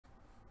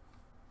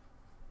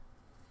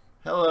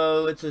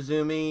Hello, it's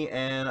Azumi,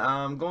 and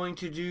I'm going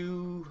to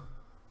do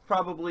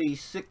probably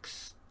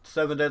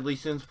 7 Deadly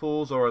Sins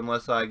pulls, or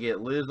unless I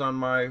get Liz on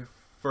my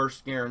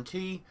first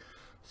guarantee.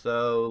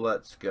 So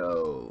let's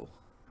go.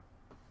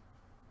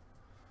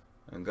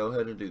 And go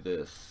ahead and do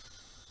this.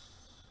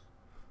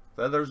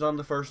 Feathers on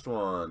the first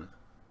one.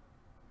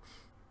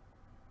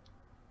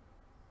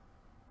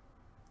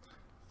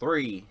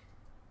 3.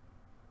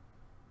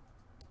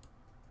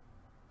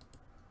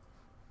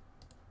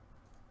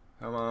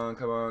 Come on,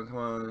 come on, come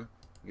on.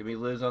 Give me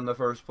Liz on the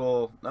first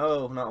pull.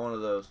 No, not one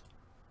of those.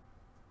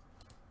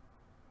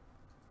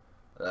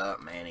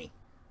 Manny.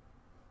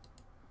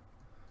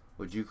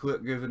 Would you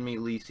quit giving me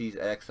Lisi's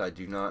X? I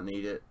do not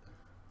need it.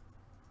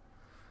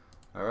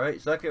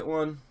 Alright, second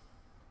one.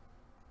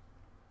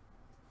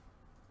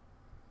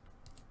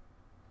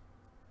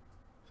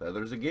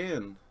 Feathers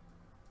again.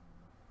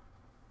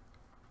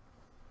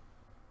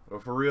 Well,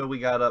 for real, we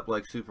got up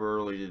like super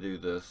early to do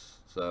this,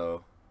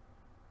 so.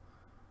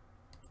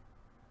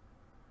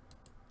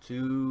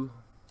 2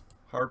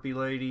 harpy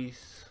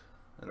ladies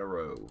in a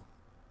row.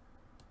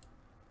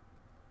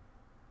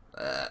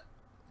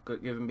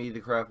 Quit giving me the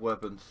crap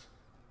weapons.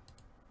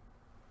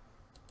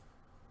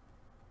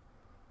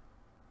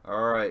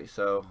 Alright,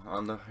 so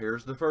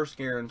here's the first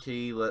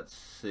guarantee. Let's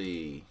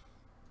see.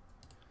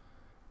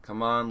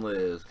 Come on,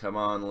 Liz. Come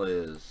on,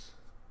 Liz.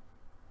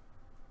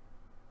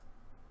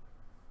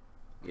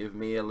 Give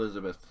me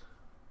Elizabeth.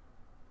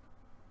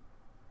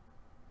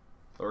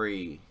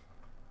 3.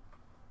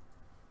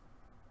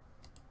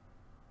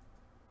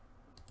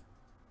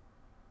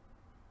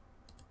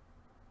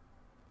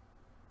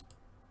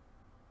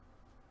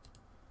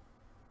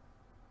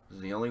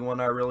 The only one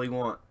I really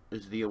want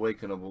is the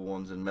awakenable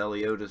ones, and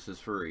Meliodas is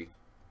free.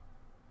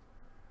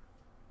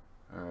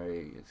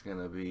 Alright, it's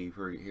gonna be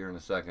free here in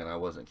a second. I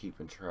wasn't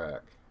keeping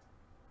track.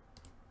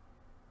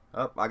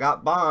 Oh, I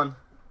got Bond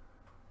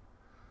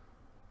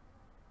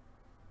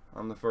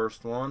on the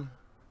first one.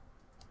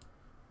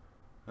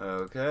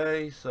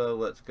 Okay, so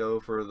let's go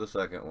for the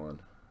second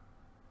one.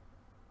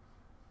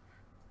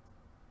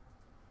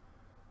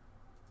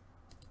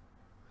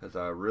 Because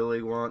I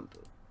really want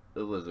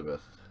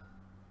Elizabeth.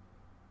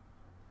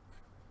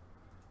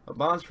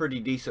 Bond's pretty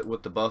decent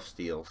with the buff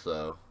steal,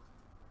 so.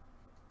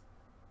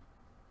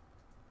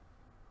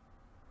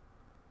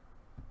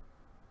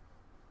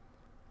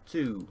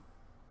 Two.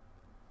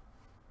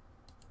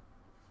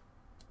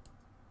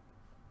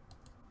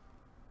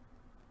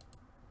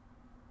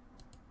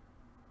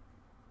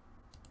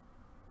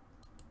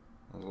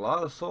 A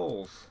lot of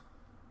souls.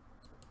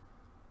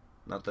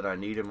 Not that I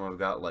need them, I've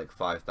got like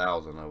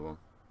 5,000 of them.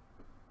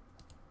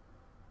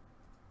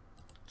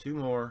 2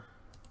 more.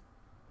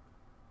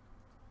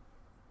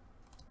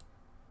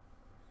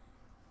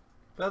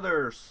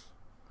 Feathers.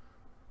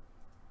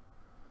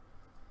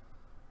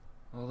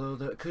 Although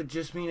that could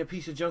just mean a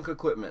piece of junk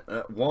equipment.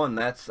 1,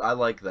 I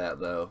like that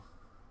though.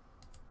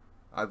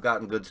 I've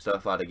gotten good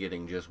stuff out of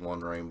getting just 1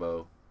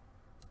 rainbow.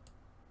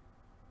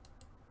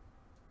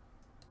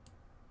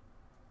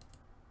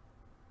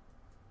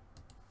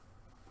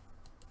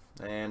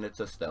 And it's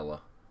a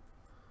Stella.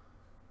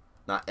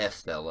 Not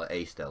Estella,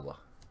 a Stella.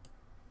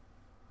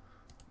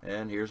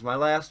 And here's my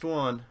last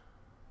one.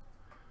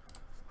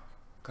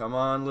 Come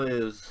on,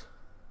 Liz.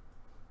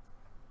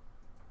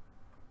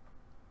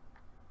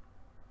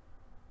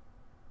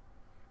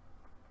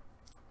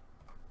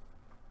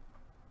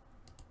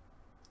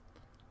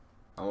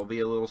 I'm gonna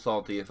be a little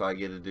salty if I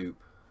get a dupe.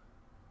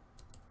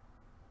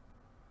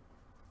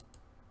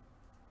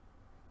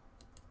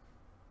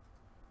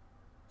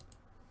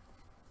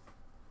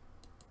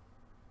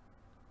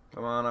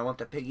 Come on, I want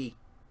the piggy.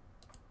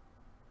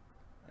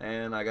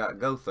 And I got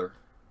Gother.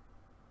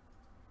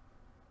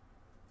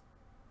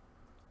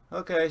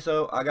 Okay,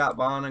 so I got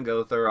Bond and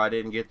Gother. I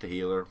didn't get the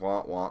healer.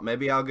 Want, want.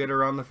 Maybe I'll get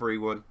her on the free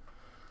one.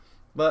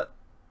 But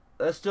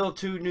that's still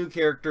 2 new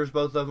characters.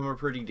 Both of them are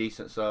pretty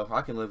decent, so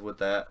I can live with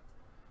that.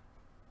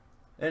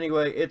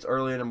 Anyway, it's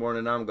early in the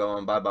morning. I'm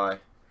going. Bye-bye.